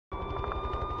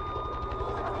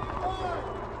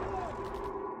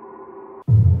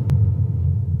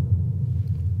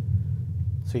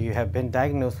So you have been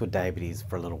diagnosed with diabetes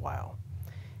for a little while,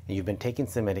 and you've been taking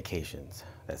some medications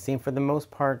that seem for the most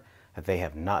part that they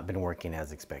have not been working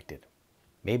as expected.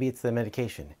 Maybe it's the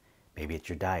medication, maybe it's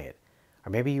your diet,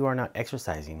 or maybe you are not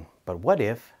exercising, but what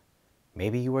if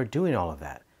maybe you are doing all of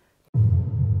that?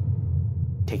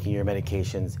 Taking your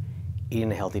medications,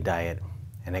 eating a healthy diet,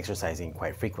 and exercising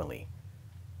quite frequently.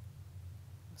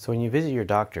 So when you visit your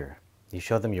doctor, you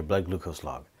show them your blood glucose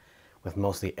log with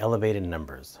mostly elevated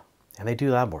numbers, and they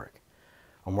do lab work,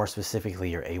 or more specifically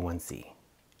your A1C,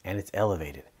 and it's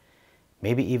elevated,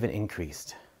 maybe even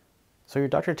increased. So your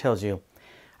doctor tells you,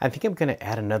 I think I'm going to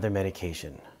add another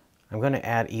medication. I'm going to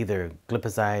add either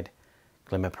Glipizide,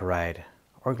 Glimepiride,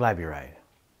 or Glyburide.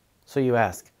 So you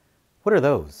ask, what are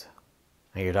those?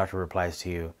 And your doctor replies to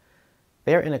you,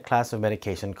 they are in a class of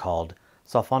medication called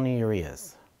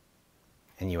Sulfonylureas.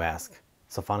 And you ask,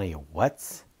 Sulfonylurea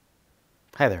what?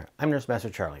 Hi there, I'm Nurse Master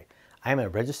Charlie. I am a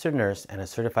registered nurse and a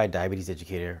certified diabetes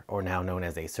educator, or now known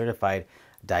as a certified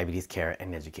diabetes care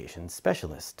and education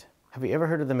specialist. Have you ever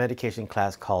heard of the medication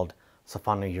class called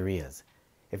Sulfonylureas?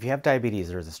 If you have diabetes,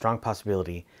 there is a strong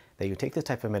possibility that you take this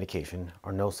type of medication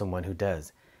or know someone who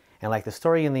does. And like the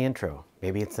story in the intro,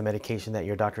 maybe it's the medication that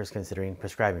your doctor is considering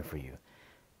prescribing for you.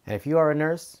 And if you are a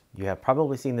nurse, you have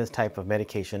probably seen this type of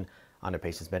medication on a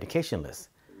patient's medication list.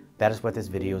 That is what this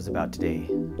video is about today,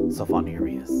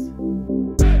 Sulfonylureas.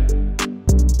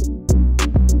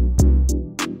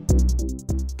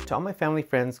 To all my family,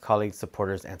 friends, colleagues,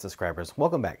 supporters, and subscribers,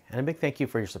 welcome back, and a big thank you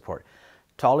for your support.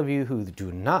 To all of you who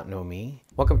do not know me,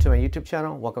 welcome to my YouTube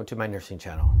channel, welcome to my nursing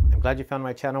channel. I'm glad you found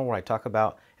my channel where I talk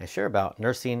about and share about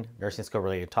nursing school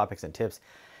related topics and tips,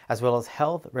 as well as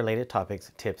health related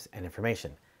topics, tips, and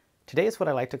information. Today is what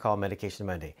I like to call Medication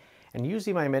Monday, and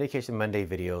usually my Medication Monday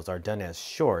videos are done as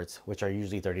shorts, which are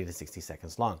usually 30 to 60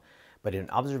 seconds long. But in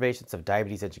observations of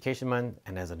Diabetes Education Month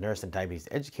and as a nurse and diabetes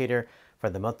educator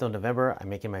for the month of November, I'm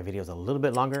making my videos a little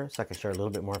bit longer so I can share a little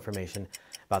bit more information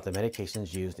about the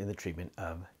medications used in the treatment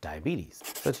of diabetes.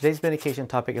 So today's medication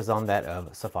topic is on that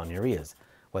of sulfonylureas,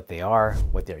 what they are,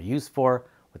 what they're used for,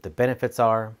 what the benefits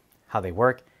are, how they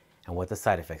work, and what the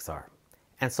side effects are.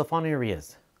 And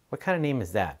sulfonylureas, what kind of name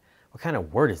is that? What kind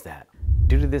of word is that?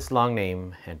 Due to this long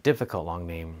name and difficult long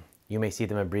name, you may see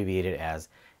them abbreviated as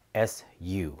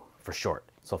SU for short,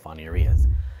 sulfonylureas.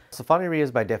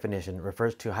 Sulfonylureas by definition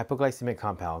refers to hypoglycemic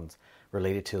compounds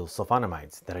related to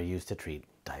sulfonamides that are used to treat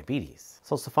diabetes.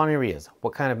 So sulfonylureas,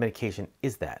 what kind of medication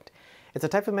is that? It's a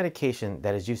type of medication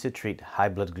that is used to treat high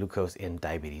blood glucose in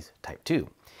diabetes type 2.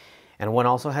 And one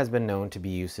also has been known to be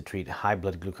used to treat high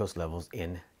blood glucose levels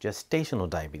in gestational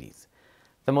diabetes.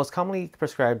 The most commonly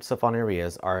prescribed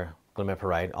sulfonylureas are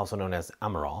Glimepiride, also known as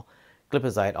Amaral,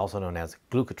 Glipizide, also known as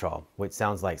Glucotrol, which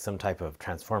sounds like some type of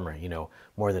transformer,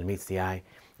 more than meets the eye,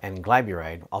 and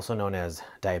Glyburide, also known as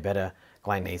Diabeta,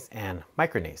 Glinase, and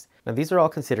Micronase. Now these are all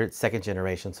considered second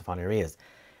generation sulfonylureas,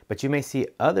 but you may see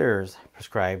others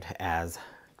prescribed as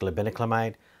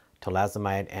Glibeniclamide,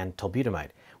 Tolazamide, and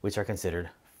Tolbutamide, which are considered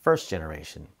first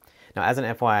generation. Now as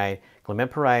an FYI,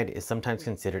 Glimepiride is sometimes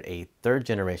considered a third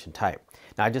generation type.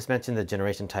 Now I just mentioned the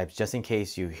generation types just in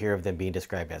case you hear of them being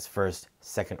described as first,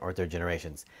 second, or third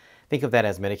generations. Think of that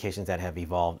as medications that have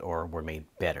evolved or were made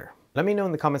better. Let me know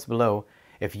in the comments below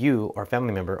if you or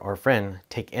family member or friend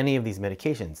take any of these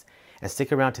medications, and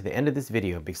stick around to the end of this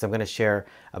video because I'm going to share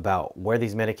about where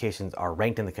these medications are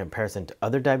ranked in the comparison to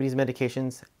other diabetes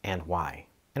medications and why.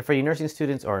 And for you nursing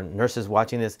students or nurses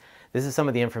watching this, this is some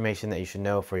of the information that you should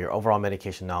know for your overall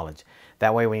medication knowledge.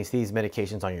 That way when you see these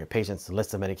medications on your patient's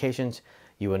list of medications,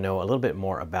 you will know a little bit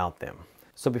more about them.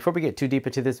 So before we get too deep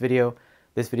into this video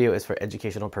is for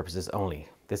educational purposes only.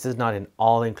 This is not an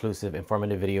all-inclusive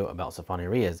informative video about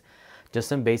sulfonylureas, just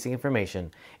some basic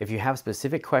information. If you have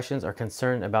specific questions or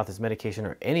concern about this medication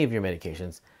or any of your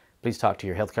medications, please talk to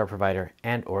your healthcare provider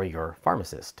and or your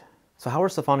pharmacist. So how were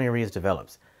sulfonylureas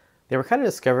developed? They were kind of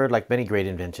discovered, like many great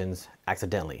inventions,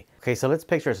 accidentally. Okay, so let's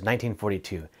picture it's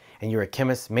 1942, and you're a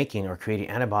chemist making or creating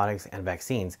antibiotics and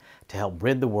vaccines to help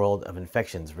rid the world of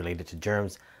infections related to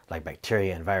germs like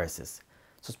bacteria and viruses.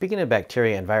 So speaking of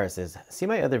bacteria and viruses, see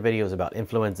my other videos about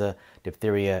influenza,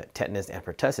 diphtheria, tetanus, and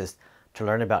pertussis to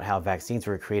learn about how vaccines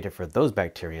were created for those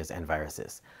bacteria and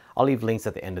viruses. I'll leave links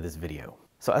at the end of this video.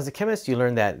 So as a chemist, you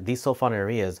learn that these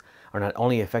sulfonylureas are not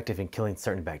only effective in killing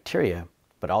certain bacteria,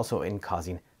 but also in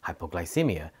causing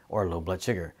hypoglycemia or low blood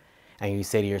sugar. And you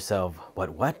say to yourself,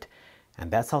 what?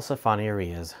 And that's how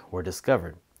sulfonylureas were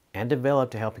discovered and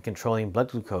developed to help in controlling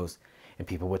blood glucose in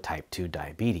people with type 2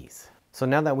 diabetes. So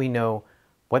now that we know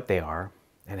what they are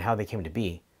and how they came to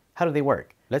be, how do they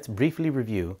work? Let's briefly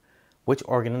review which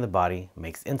organ in the body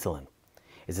makes insulin.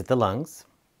 Is it the lungs,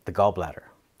 the gallbladder,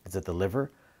 Is it the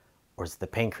liver or is it the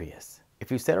pancreas?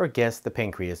 If you said or guessed the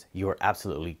pancreas, you are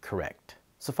absolutely correct.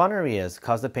 Sulfonylureas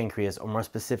cause the pancreas, or more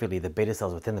specifically the beta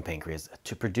cells within the pancreas,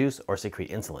 to produce or secrete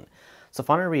insulin.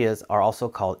 Sulfonylureas are also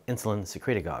called insulin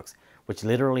secretagogues, which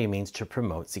literally means to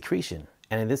promote secretion.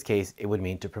 And in this case, it would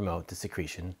mean to promote the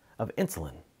secretion of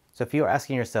insulin. So if you are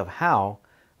asking yourself how,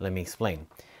 let me explain.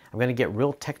 I'm going to get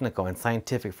real technical and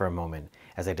scientific for a moment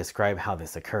as I describe how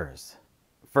this occurs.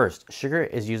 First, sugar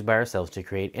is used by our cells to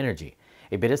create energy.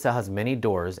 A beta cell has many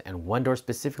doors, and one door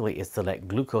specifically is to let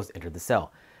glucose enter the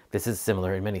cell. This is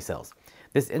similar in many cells.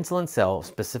 This insulin cell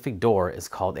specific door is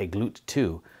called a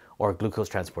GLUT2, or glucose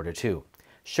transporter 2.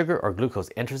 Sugar or glucose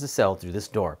enters the cell through this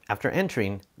door. After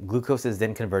entering, glucose is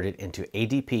then converted into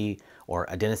ADP, or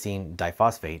adenosine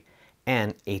diphosphate,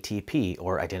 and ATP,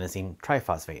 or adenosine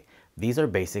triphosphate. These are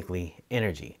basically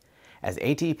energy. As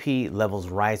ATP levels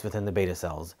rise within the beta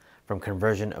cells from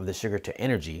conversion of the sugar to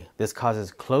energy, this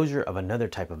causes closure of another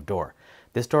type of door.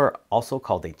 This door, also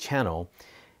called a channel,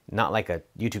 not like a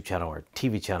YouTube channel or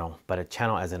TV channel, but a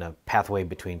channel as in a pathway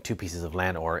between two pieces of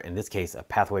land, or in this case, a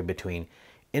pathway between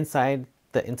inside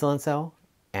the insulin cell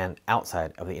and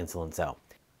outside of the insulin cell.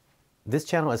 This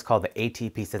channel is called the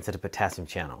ATP-sensitive potassium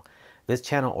channel. This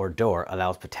channel or door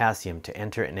allows potassium to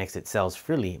enter and exit cells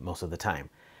freely most of the time.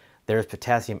 There is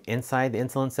potassium inside the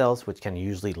insulin cells, which can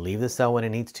usually leave the cell when it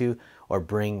needs to, or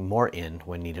bring more in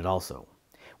when needed also.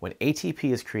 When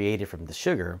ATP is created from the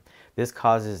sugar, this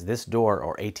causes this door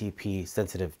or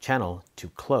ATP-sensitive channel to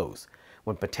close.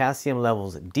 When potassium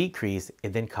levels decrease,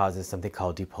 it then causes something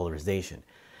called depolarization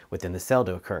within the cell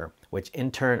to occur, which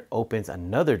in turn opens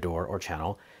another door or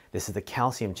channel. This is the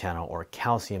calcium channel or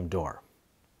calcium door.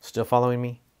 Still following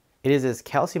me? It is this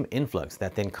calcium influx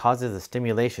that then causes the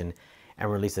stimulation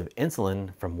and release of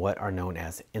insulin from what are known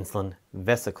as insulin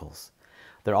vesicles.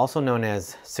 They're also known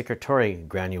as secretory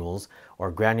granules, or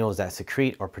granules that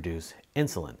secrete or produce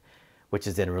insulin, which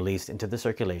is then released into the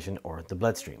circulation or the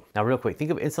bloodstream. Now real quick, think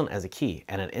of insulin as a key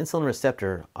and an insulin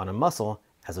receptor on a muscle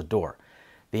as a door.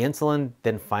 The insulin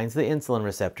then finds the insulin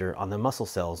receptor on the muscle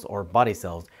cells or body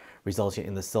cells, resulting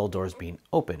in the cell doors being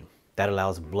open. That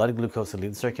allows blood glucose to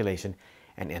leave the circulation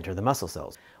and enter the muscle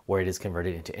cells, where it is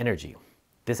converted into energy.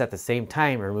 This at the same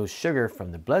time removes sugar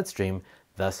from the bloodstream,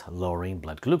 thus lowering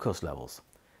blood glucose levels.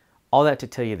 All that to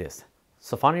tell you this: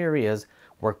 sulfonylureas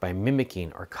work by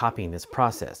mimicking or copying this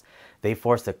process. They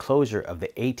force the closure of the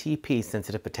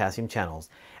ATP-sensitive potassium channels.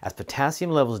 As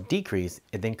potassium levels decrease,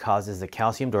 it then causes the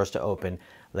calcium doors to open,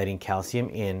 letting calcium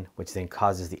in, which then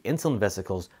causes the insulin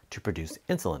vesicles to produce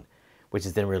insulin, which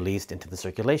is then released into the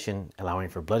circulation, allowing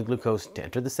for blood glucose to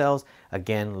enter the cells,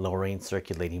 again lowering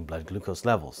circulating blood glucose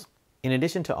levels. In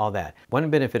addition to all that, one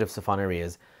benefit of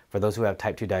sulfonylureas for those who have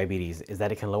type 2 diabetes is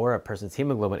that it can lower a person's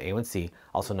hemoglobin A1C,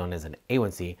 also known as an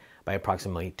A1C, by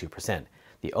approximately 2%.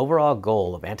 The overall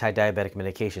goal of anti-diabetic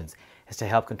medications is to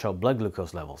help control blood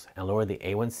glucose levels and lower the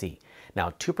A1C.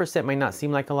 Now, 2% might not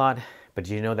seem like a lot, but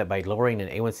did you know that by lowering an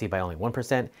A1C by only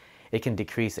 1%, it can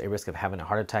decrease a risk of having a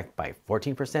heart attack by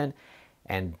 14%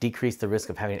 and decrease the risk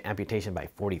of having amputation by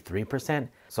 43%.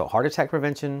 So heart attack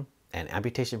prevention and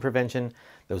amputation prevention,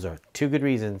 those are two good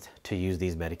reasons to use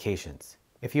these medications.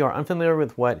 If you are unfamiliar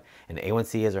with what an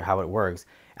A1C is or how it works,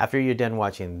 after you're done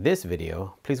watching this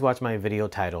video, please watch my video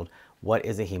titled, "What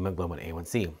is a hemoglobin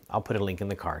A1C?" I'll put a link in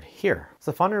the card here.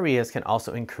 Sulfonylureas can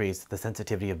also increase the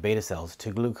sensitivity of beta cells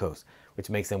to glucose,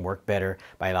 which makes them work better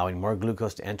by allowing more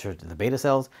glucose to enter the beta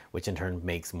cells, which in turn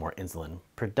makes more insulin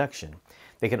production.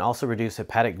 They can also reduce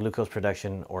hepatic glucose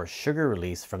production or sugar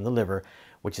release from the liver,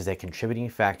 which is a contributing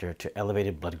factor to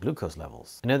elevated blood glucose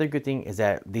levels. Another good thing is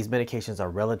that these medications are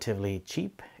relatively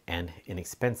cheap and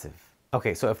inexpensive.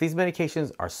 Okay, so if these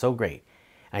medications are so great,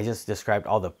 and I just described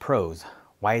all the pros,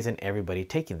 why isn't everybody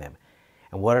taking them?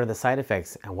 And what are the side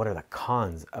effects and what are the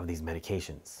cons of these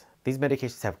medications? These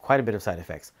medications have quite a bit of side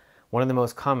effects. One of the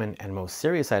most common and most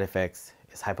serious side effects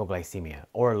is hypoglycemia,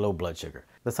 or low blood sugar.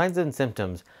 The signs and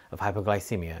symptoms of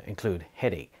hypoglycemia include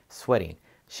headache, sweating,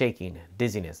 shaking,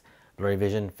 dizziness, blurry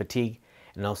vision, fatigue,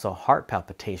 and also heart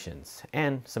palpitations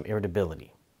and some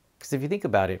irritability. Because if you think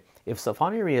about it, if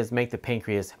sulfonylureas make the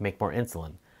pancreas make more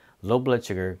insulin, low blood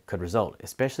sugar could result,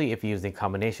 especially if used in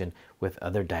combination with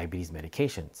other diabetes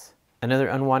medications. Another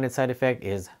unwanted side effect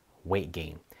is weight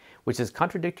gain, which is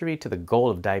contradictory to the goal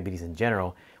of diabetes in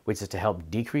general, which is to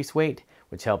help decrease weight,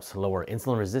 which helps lower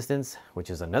insulin resistance, which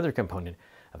is another component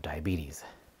of diabetes.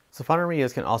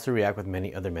 Sulfonylureas can also react with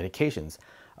many other medications.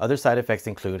 Other side effects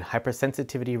include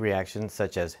hypersensitivity reactions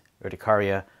such as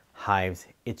urticaria, hives,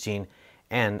 itching,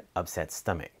 and upset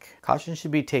stomach. Caution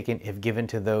should be taken if given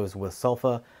to those with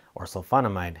sulfa or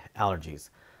sulfonamide allergies.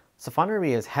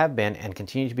 Sulfonylureas have been and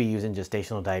continue to be used in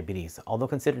gestational diabetes. Although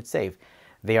considered safe,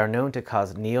 they are known to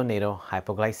cause neonatal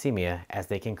hypoglycemia as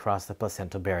they can cross the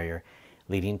placental barrier,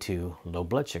 leading to low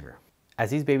blood sugar.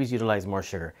 As these babies utilize more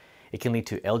sugar, it can lead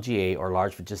to LGA or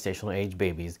large gestational age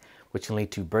babies, which can lead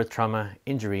to birth trauma,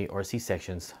 injury, or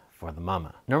C-sections for the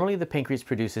mama. Normally, the pancreas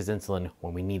produces insulin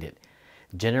when we need it,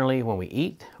 generally when we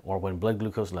eat or when blood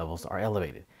glucose levels are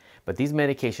elevated. But these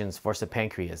medications force the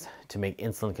pancreas to make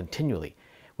insulin continually,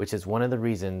 which is one of the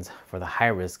reasons for the high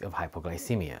risk of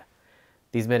hypoglycemia.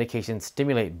 These medications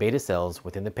stimulate beta cells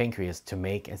within the pancreas to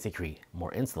make and secrete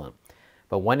more insulin.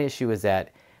 But one issue is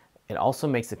that it also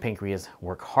makes the pancreas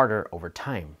work harder over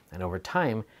time. And over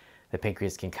time, the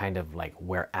pancreas can kind of like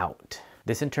wear out.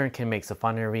 This in turn can make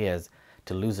sulfonylureas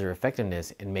to lose their effectiveness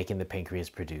in making the pancreas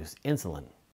produce insulin.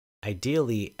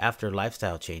 Ideally, after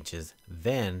lifestyle changes,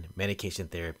 then medication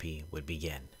therapy would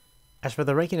begin. As for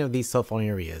the ranking of these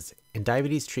sulfonylureas, in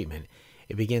diabetes treatment,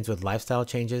 it begins with lifestyle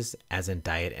changes, as in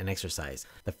diet and exercise.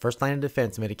 The first line of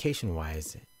defense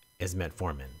medication-wise is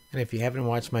metformin. And if you haven't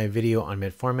watched my video on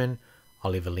metformin,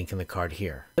 I'll leave a link in the card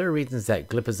here. There are reasons that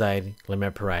Glipizide,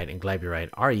 Glimepiride, and Glyburide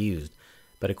are used,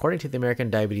 but according to the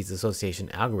American Diabetes Association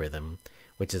algorithm,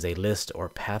 which is a list or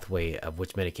pathway of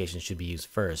which medications should be used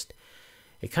first,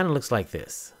 it kind of looks like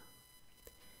this.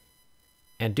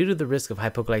 And due to the risk of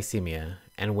hypoglycemia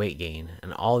and weight gain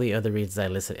and all the other reasons I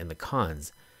listed in the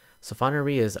cons,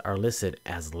 sulfonylureas are listed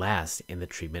as last in the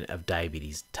treatment of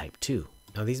diabetes type 2.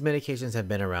 Now, these medications have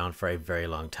been around for a very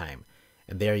long time,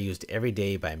 and they are used every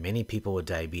day by many people with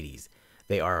diabetes.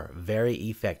 They are very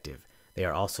effective. They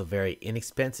are also very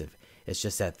inexpensive. It's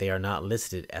just that they are not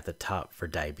listed at the top for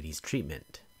diabetes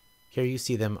treatment. Here you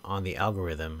see them on the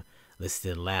algorithm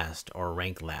listed last or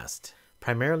ranked last,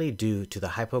 primarily due to the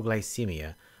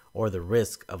hypoglycemia or the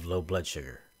risk of low blood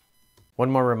sugar.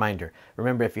 One more reminder,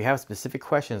 remember, if you have specific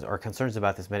questions or concerns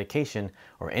about this medication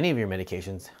or any of your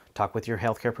medications, talk with your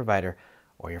healthcare provider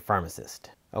or your pharmacist.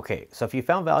 Okay, so if you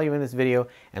found value in this video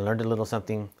and learned a little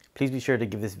something, please be sure to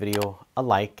give this video a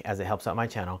like as it helps out my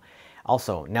channel.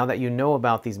 Also, now that you know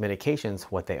about these medications,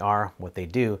 what they are, what they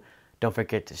do, don't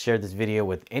forget to share this video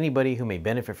with anybody who may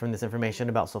benefit from this information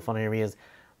about sulfonylureas,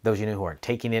 those you know who are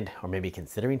taking it or maybe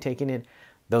considering taking it,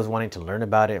 those wanting to learn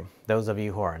about it, those of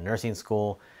you who are in nursing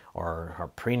school or are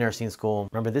pre-nursing school.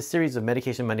 Remember, this series of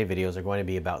Medication Monday videos are going to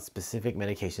be about specific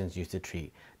medications used to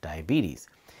treat diabetes.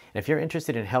 And if you're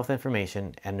interested in health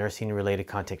information and nursing related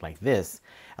content like this,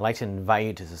 I'd like to invite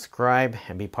you to subscribe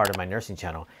and be part of my nursing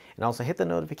channel, and also hit the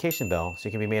notification bell so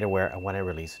you can be made aware of when I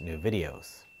release new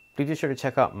videos. Please be sure to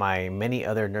check out my many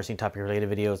other nursing topic related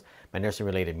videos, my nursing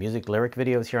related music lyric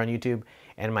videos here on YouTube,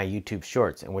 and my YouTube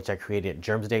shorts, in which I created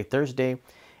Germs Day Thursday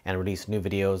and release new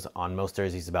videos on most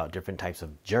Thursdays about different types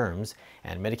of germs,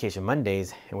 and Medication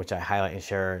Mondays, in which I highlight and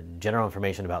share general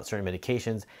information about certain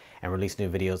medications and release new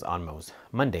videos on most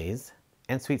Mondays,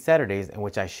 and Sweet Saturdays, in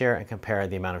which I share and compare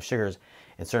the amount of sugars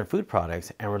in certain food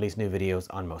products and release new videos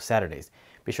on most Saturdays.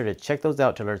 Be sure to check those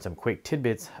out to learn some quick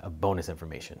tidbits of bonus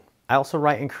information. I also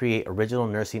write and create original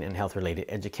nursing and health related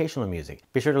educational music.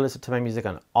 Be sure to listen to my music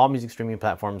on all music streaming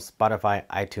platforms, Spotify,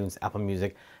 iTunes, Apple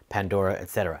Music, Pandora,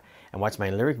 etc. And watch my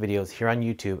lyric videos here on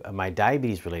YouTube of my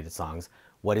diabetes related songs,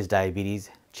 What is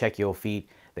Diabetes, Check Your Feet,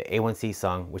 the A1C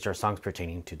song, which are songs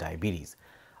pertaining to diabetes.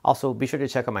 Also, be sure to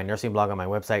check out my nursing blog on my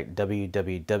website,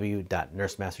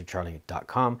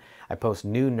 www.nursemastercharlie.com. I post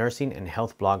new nursing and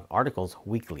health blog articles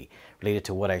weekly related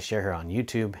to what I share here on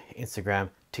YouTube, Instagram,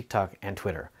 TikTok, and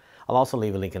Twitter. I'll also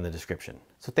leave a link in the description.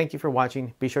 So thank you for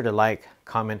watching. Be sure to like,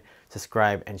 comment,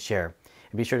 subscribe, and share.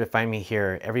 And be sure to find me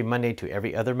here every Monday to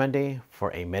every other Monday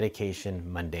for a Medication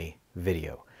Monday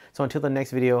video. So until the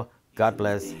next video, God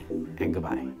bless and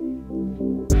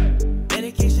goodbye.